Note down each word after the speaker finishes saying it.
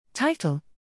Title: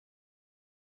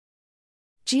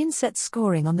 Gene set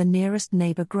scoring on the nearest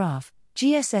neighbor graph,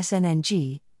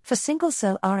 gssnng, for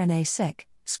single-cell RNA-seq,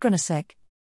 scRNA-seq.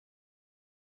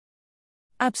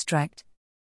 Abstract: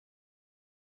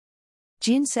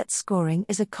 Gene set scoring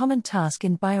is a common task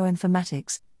in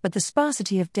bioinformatics, but the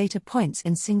sparsity of data points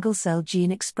in single-cell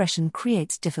gene expression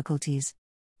creates difficulties.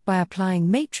 By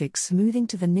applying matrix smoothing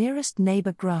to the nearest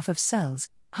neighbor graph of cells,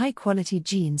 high-quality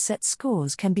gene set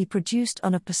scores can be produced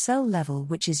on a per-cell level,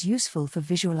 which is useful for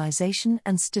visualization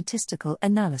and statistical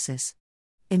analysis.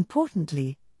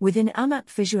 Importantly, within AMAP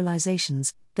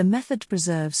visualizations, the method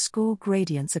preserves score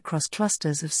gradients across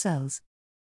clusters of cells.